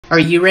Are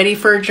you ready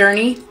for a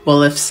journey?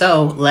 Well, if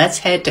so, let's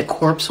head to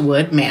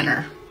Corpsewood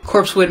Manor.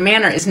 Corpsewood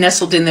Manor is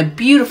nestled in the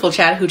beautiful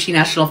Chattahoochee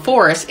National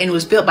Forest and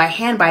was built by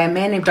hand by a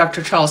man named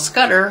Dr. Charles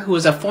Scudder, who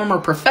was a former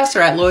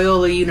professor at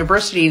Loyola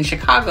University in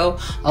Chicago,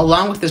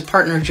 along with his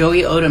partner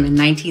Joey Odom in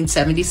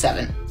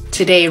 1977.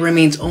 Today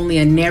remains only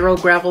a narrow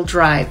gravel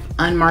drive,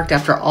 unmarked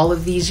after all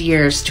of these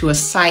years, to a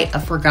site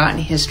of forgotten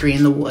history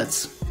in the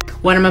woods.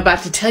 What I'm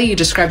about to tell you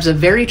describes a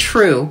very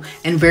true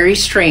and very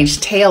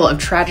strange tale of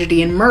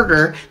tragedy and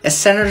murder that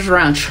centers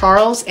around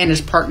Charles and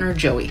his partner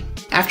Joey.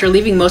 After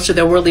leaving most of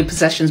their worldly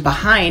possessions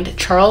behind,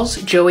 Charles,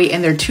 Joey,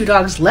 and their two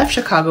dogs left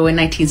Chicago in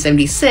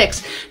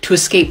 1976 to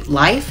escape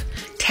life,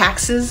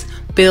 taxes,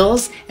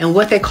 bills, and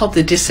what they called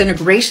the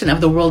disintegration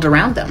of the world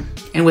around them.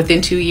 And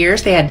within 2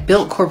 years, they had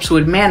built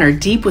Corpsewood Manor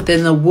deep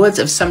within the woods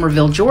of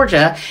Summerville,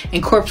 Georgia,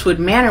 and Corpsewood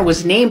Manor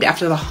was named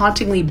after the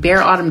hauntingly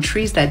bare autumn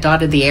trees that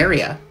dotted the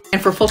area.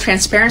 And for full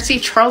transparency,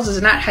 Charles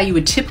is not how you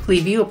would typically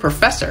view a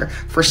professor.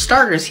 For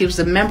starters, he was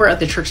a member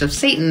of the Church of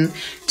Satan.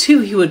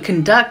 2, he would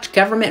conduct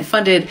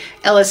government-funded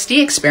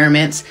LSD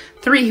experiments.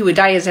 3, he would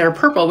dye his hair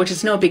purple, which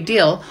is no big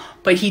deal,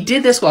 but he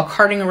did this while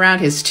carting around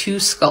his 2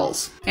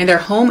 skulls. In their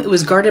home, it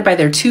was guarded by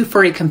their 2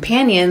 furry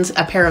companions,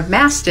 a pair of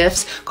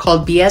mastiffs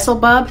called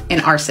Beelzebub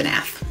and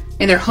Arseniath.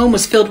 And their home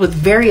was filled with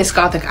various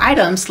Gothic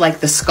items like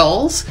the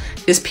skulls,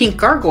 this pink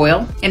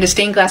gargoyle, and a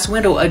stained glass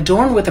window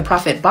adorned with the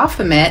prophet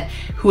Baphomet,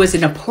 who was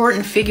an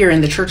important figure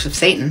in the Church of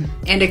Satan.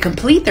 And to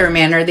complete their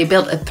manor, they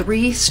built a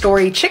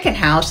 3-story chicken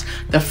house.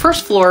 The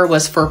first floor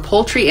was for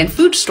poultry and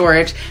food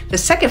storage. The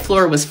second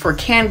floor was for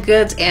canned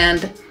goods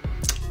and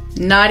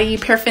naughty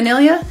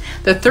paraphernalia.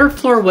 The third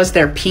floor was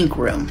their pink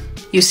room.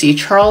 You see,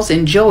 Charles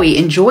and Joey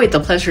enjoyed the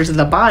pleasures of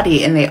the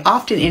body, and they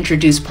often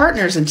introduced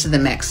partners into the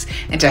mix.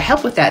 And to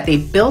help with that, they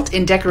built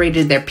and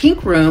decorated their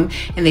pink room,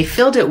 and they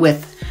filled it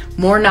with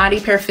more naughty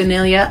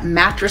paraphernalia,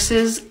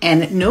 mattresses,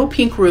 and no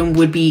pink room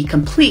would be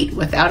complete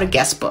without a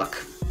guest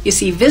book. You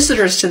see,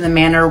 visitors to the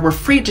manor were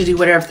free to do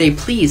whatever they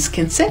pleased,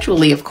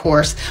 consensually of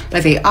course,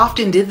 but they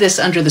often did this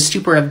under the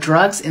stupor of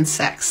drugs and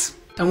sex.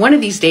 And one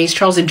of these days,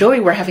 Charles and Joey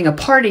were having a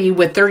party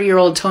with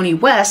 30-year-old Tony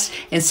West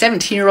and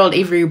 17-year-old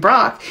Avery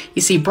Brock.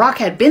 You see, Brock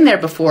had been there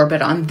before,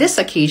 but on this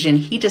occasion,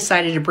 he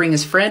decided to bring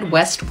his friend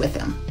West with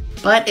him.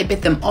 But it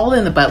bit them all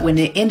in the butt when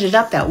it ended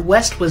up that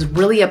West was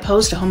really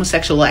opposed to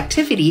homosexual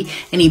activity,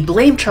 and he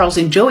blamed Charles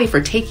and Joey for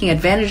taking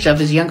advantage of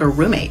his younger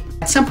roommate.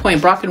 At some point,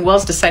 Brock and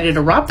Wells decided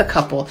to rob the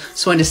couple,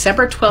 so on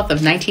December 12th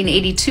of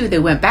 1982, they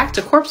went back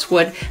to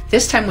Corpsewood,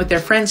 this time with their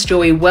friends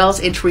Joey Wells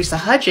and Teresa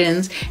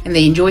Hudgens, and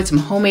they enjoyed some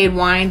homemade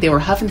wine. They were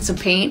huffing some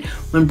paint.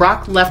 When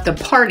Brock left the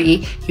party,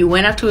 he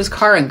went up to his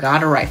car and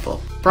got a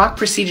rifle. Brock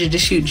proceeded to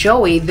shoot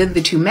Joey, then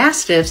the 2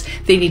 mastiffs.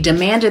 Then he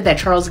demanded that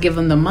Charles give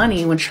him the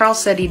money. When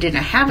Charles said he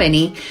didn't have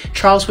any,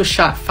 Charles was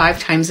shot 5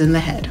 times in the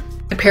head.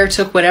 The pair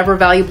took whatever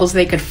valuables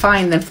they could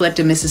find, then fled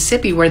to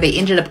Mississippi, where they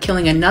ended up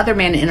killing another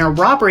man in a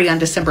robbery on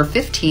December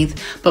 15th,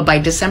 but by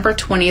December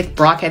 20th,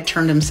 Brock had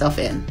turned himself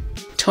in.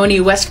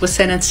 Tony West was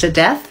sentenced to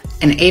death,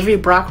 and Avery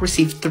Brock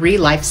received 3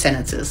 life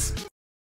sentences.